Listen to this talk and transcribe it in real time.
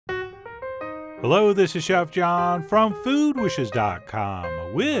Hello, this is Chef John from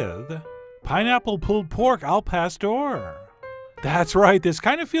foodwishes.com with pineapple pulled pork al pastor. That's right, this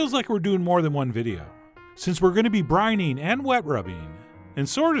kind of feels like we're doing more than one video, since we're going to be brining and wet rubbing and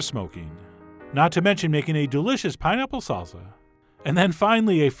sort of smoking, not to mention making a delicious pineapple salsa, and then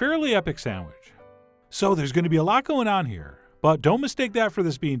finally a fairly epic sandwich. So there's going to be a lot going on here, but don't mistake that for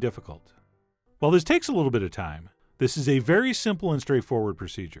this being difficult. While this takes a little bit of time, this is a very simple and straightforward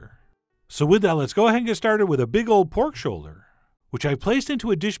procedure. So with that, let's go ahead and get started with a big old pork shoulder, which I placed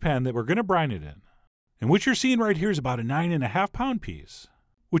into a dish pan that we're going to brine it in. And what you're seeing right here is about a 9.5 pound piece,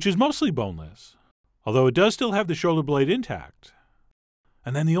 which is mostly boneless, although it does still have the shoulder blade intact.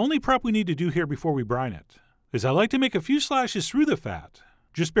 And then the only prep we need to do here before we brine it is I like to make a few slashes through the fat,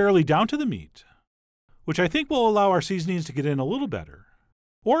 just barely down to the meat, which I think will allow our seasonings to get in a little better.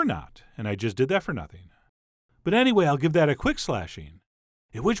 Or not, and I just did that for nothing. But anyway, I'll give that a quick slashing,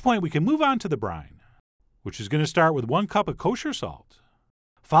 at which point we can move on to the brine, which is going to start with 1 cup of kosher salt,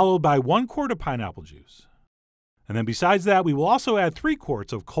 followed by 1 quart of pineapple juice. And then besides that, we will also add 3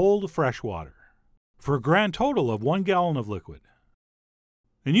 quarts of cold, fresh water, for a grand total of 1 gallon of liquid.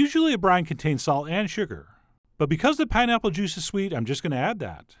 And usually a brine contains salt and sugar, but because the pineapple juice is sweet, I'm just going to add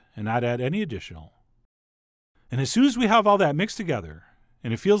that, and not add any additional. And as soon as we have all that mixed together,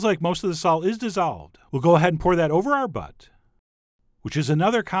 and it feels like most of the salt is dissolved, we'll go ahead and pour that over our butt, which is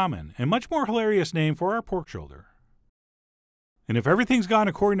another common and much more hilarious name for our pork shoulder. And if everything's gone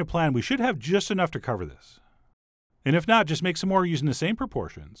according to plan, we should have just enough to cover this. And if not, just make some more using the same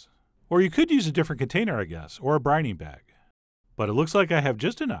proportions. Or you could use a different container, I guess, or a brining bag. But it looks like I have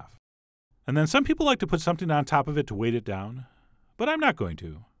just enough. And then some people like to put something on top of it to weight it down, but I'm not going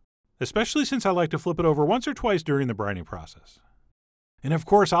to, especially since I like to flip it over once or twice during the brining process. And of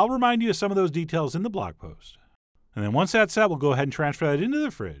course, I'll remind you of some of those details in the blog post. And then once that's set, we'll go ahead and transfer that into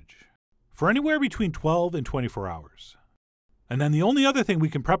the fridge for anywhere between 12 and 24 hours. And then the only other thing we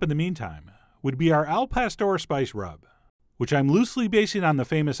can prep in the meantime would be our al pastor spice rub, which I'm loosely basing on the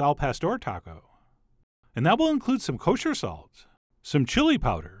famous al pastor taco. And that will include some kosher salt, some chili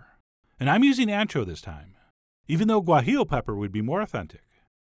powder, and I'm using ancho this time, even though guajillo pepper would be more authentic.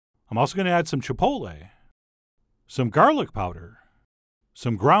 I'm also going to add some chipotle, some garlic powder,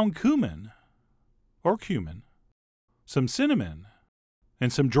 some ground cumin, or cumin, some cinnamon,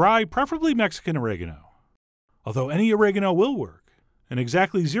 and some dry, preferably Mexican oregano. Although any oregano will work, and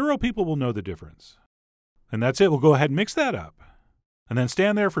exactly 0 people will know the difference. And that's it, we'll go ahead and mix that up, and then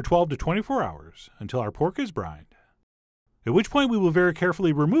stand there for 12 to 24 hours until our pork is brined. At which point we will very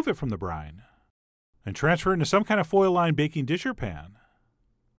carefully remove it from the brine, and transfer it into some kind of foil-lined baking dish or pan.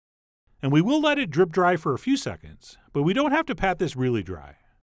 And we will let it drip dry for a few seconds, but we don't have to pat this really dry,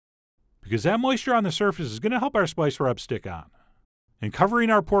 because that moisture on the surface is going to help our spice rub stick on. And covering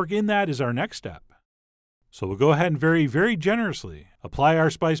our pork in that is our next step. So we'll go ahead and very, very generously apply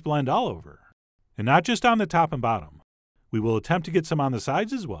our spice blend all over, and not just on the top and bottom. We will attempt to get some on the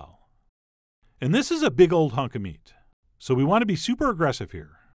sides as well. And this is a big old hunk of meat, so we want to be super aggressive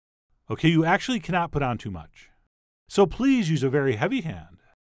here. Okay, you actually cannot put on too much, so please use a very heavy hand.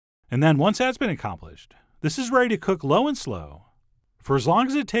 And then once that's been accomplished, this is ready to cook low and slow for as long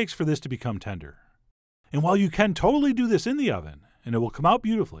as it takes for this to become tender. And while you can totally do this in the oven, and it will come out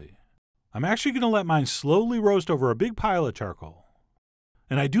beautifully, I'm actually going to let mine slowly roast over a big pile of charcoal.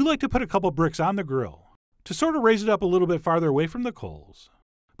 And I do like to put a couple bricks on the grill to sort of raise it up a little bit farther away from the coals.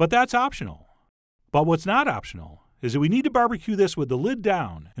 But that's optional. But what's not optional is that we need to barbecue this with the lid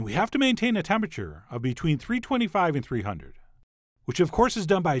down, and we have to maintain a temperature of between 325 and 300, which of course is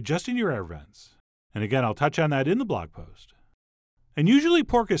done by adjusting your air vents. And again, I'll touch on that in the blog post. And usually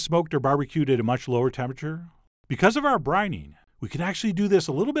pork is smoked or barbecued at a much lower temperature. Because of our brining, we can actually do this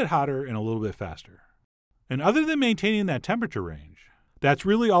a little bit hotter and a little bit faster. And other than maintaining that temperature range, that's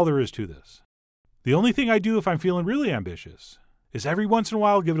really all there is to this. The only thing I do if I'm feeling really ambitious is every once in a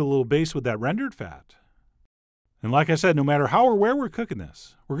while give it a little base with that rendered fat. And like I said, no matter how or where we're cooking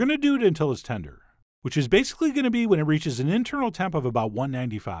this, we're going to do it until it's tender, which is basically going to be when it reaches an internal temp of about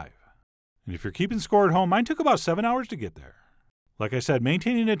 195. And if you're keeping score at home, mine took about 7 hours to get there. Like I said,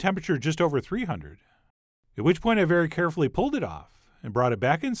 maintaining a temperature just over 300, at which point I very carefully pulled it off and brought it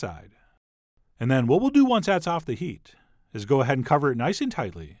back inside. And then what we'll do once that's off the heat is go ahead and cover it nice and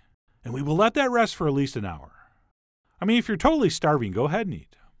tightly, and we will let that rest for at least an hour. I mean, if you're totally starving, go ahead and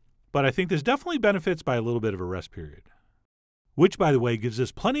eat. But I think this definitely benefits by a little bit of a rest period. Which, by the way, gives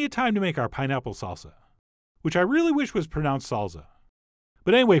us plenty of time to make our pineapple salsa, which I really wish was pronounced salsa.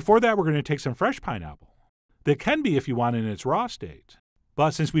 But anyway, for that we're going to take some fresh pineapple. That can be if you want it in its raw state.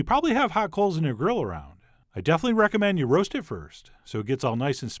 But since we probably have hot coals in your grill around, I definitely recommend you roast it first so it gets all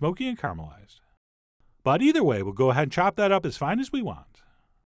nice and smoky and caramelized. But either way, we'll go ahead and chop that up as fine as we want.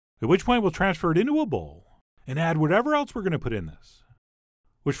 At which point we'll transfer it into a bowl and add whatever else we're going to put in this,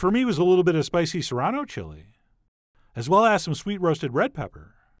 which for me was a little bit of spicy serrano chili, as well as some sweet roasted red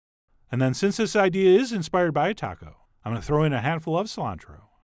pepper. And then since this idea is inspired by a taco, I'm going to throw in a handful of cilantro,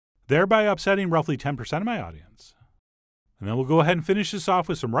 thereby upsetting roughly 10% of my audience. And then we'll go ahead and finish this off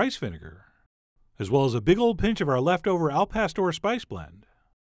with some rice vinegar, as well as a big old pinch of our leftover Al Pastor spice blend.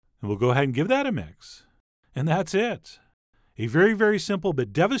 And we'll go ahead and give that a mix. And that's it. A very, very simple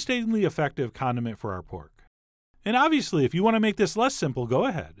but devastatingly effective condiment for our pork. And obviously, if you want to make this less simple, go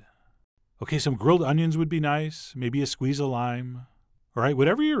ahead. Okay, some grilled onions would be nice, maybe a squeeze of lime. All right,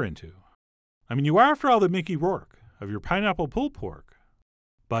 whatever you're into. I mean, you are, after all, the Mickey Rourke of your pineapple pulled pork.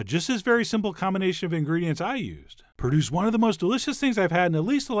 But just this very simple combination of ingredients I used produced one of the most delicious things I've had in at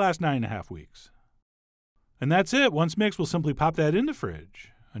least the last 9.5 weeks. And that's it. Once mixed, we'll simply pop that in the fridge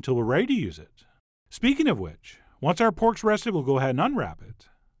until we're ready to use it. Speaking of which, once our pork's rested, we'll go ahead and unwrap it.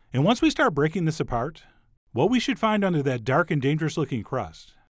 And once we start breaking this apart, what we should find under that dark and dangerous looking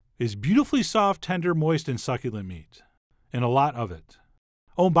crust is beautifully soft, tender, moist, and succulent meat. And a lot of it.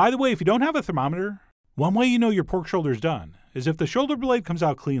 Oh, and by the way, if you don't have a thermometer, one way you know your pork shoulder's done is if the shoulder blade comes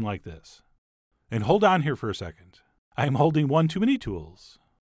out clean like this. And hold on here for a second. I am holding one too many tools.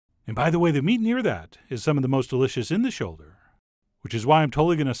 And by the way, the meat near that is some of the most delicious in the shoulder, which is why I'm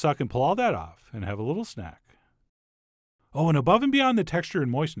totally going to suck and pull all that off and have a little snack. Oh, and above and beyond the texture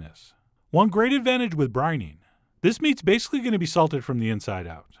and moistness, one great advantage with brining, this meat's basically going to be salted from the inside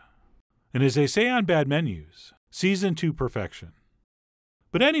out. And as they say on bad menus, seasoned to perfection.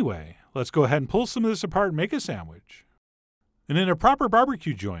 But anyway, let's go ahead and pull some of this apart and make a sandwich. And in a proper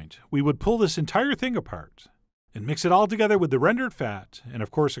barbecue joint, we would pull this entire thing apart and mix it all together with the rendered fat and,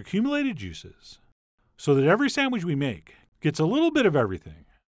 of course, accumulated juices, so that every sandwich we make gets a little bit of everything,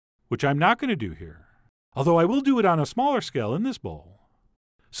 which I'm not going to do here, although I will do it on a smaller scale in this bowl.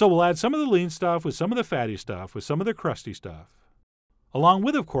 So we'll add some of the lean stuff with some of the fatty stuff with some of the crusty stuff, along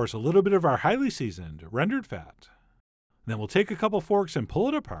with, of course, a little bit of our highly seasoned rendered fat. Then we'll take a couple forks and pull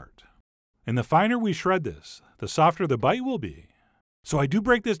it apart. And the finer we shred this, the softer the bite will be. So I do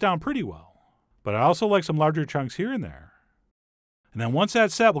break this down pretty well, but I also like some larger chunks here and there. And then once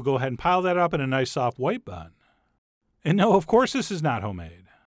that's set, we'll go ahead and pile that up in a nice soft white bun. And no, of course this is not homemade.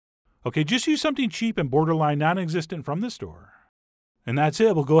 Okay, just use something cheap and borderline non-existent from the store. And that's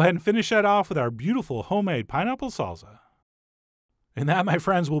it. We'll go ahead and finish that off with our beautiful homemade pineapple salsa. And that, my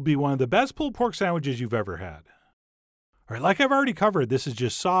friends, will be one of the best pulled pork sandwiches you've ever had. All right, like I've already covered, this is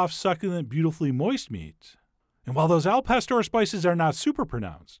just soft, succulent, beautifully moist meat. And while those Al Pastor spices are not super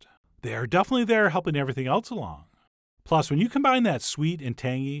pronounced, they are definitely there helping everything else along. Plus, when you combine that sweet and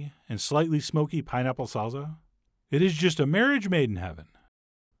tangy and slightly smoky pineapple salsa, it is just a marriage made in heaven.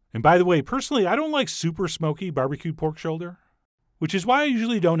 And by the way, personally, I don't like super smoky barbecued pork shoulder, which is why I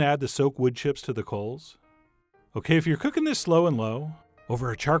usually don't add the soaked wood chips to the coals. Okay, if you're cooking this slow and low,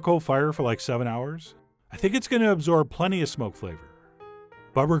 over a charcoal fire for like 7 hours, I think it's going to absorb plenty of smoke flavor.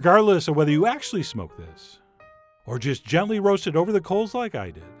 But regardless of whether you actually smoke this, or just gently roast it over the coals like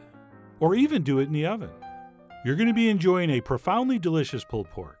I did, or even do it in the oven, you're going to be enjoying a profoundly delicious pulled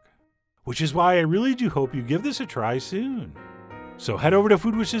pork, which is why I really do hope you give this a try soon. So head over to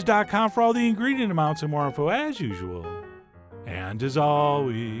foodwishes.com for all the ingredient amounts and more info as usual. And as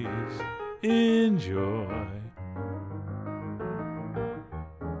always, enjoy.